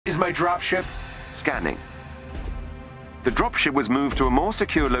Is my dropship? Scanning. The dropship was moved to a more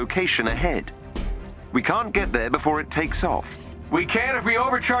secure location ahead. We can't get there before it takes off. We can if we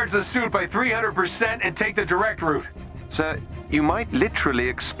overcharge the suit by 300% and take the direct route. Sir, you might literally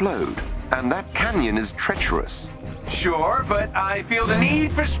explode, and that canyon is treacherous. Sure, but I feel the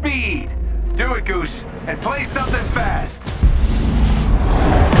need for speed. Do it, Goose, and play something fast.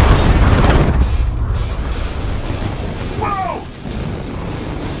 Whoa!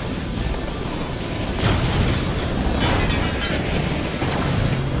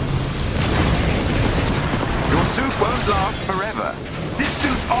 Your suit won't last forever. This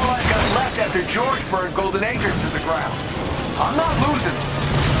suit's all I got left after George burned Golden Acres to the ground. I'm not losing.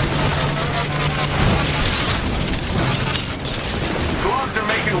 Gloves are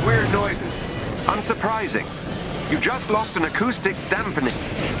making weird noises. Unsurprising. You just lost an acoustic dampening.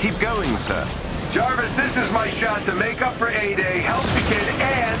 Keep going, sir. Jarvis, this is my shot to make up for A-Day, help the kid,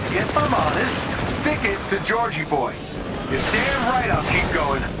 and, if I'm honest, stick it to Georgie boy. You're damn right I'll keep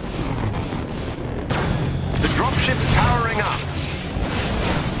going. The dropship's powering up.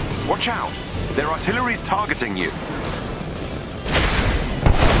 Watch out. Their artillery's targeting you.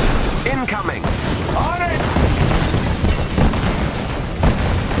 Incoming. On it!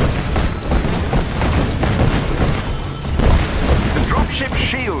 The dropship's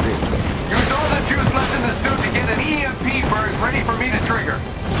shielded. Use all the juice left in the suit to get an EMP burst ready for me to trigger.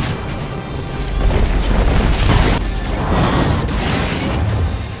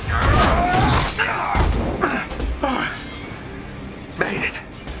 Made it.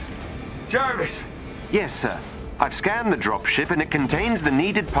 Jarvis. Yes, sir. I've scanned the dropship and it contains the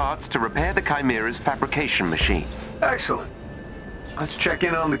needed parts to repair the Chimera's fabrication machine. Excellent. Let's check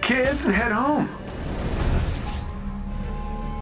in on the kids and head home.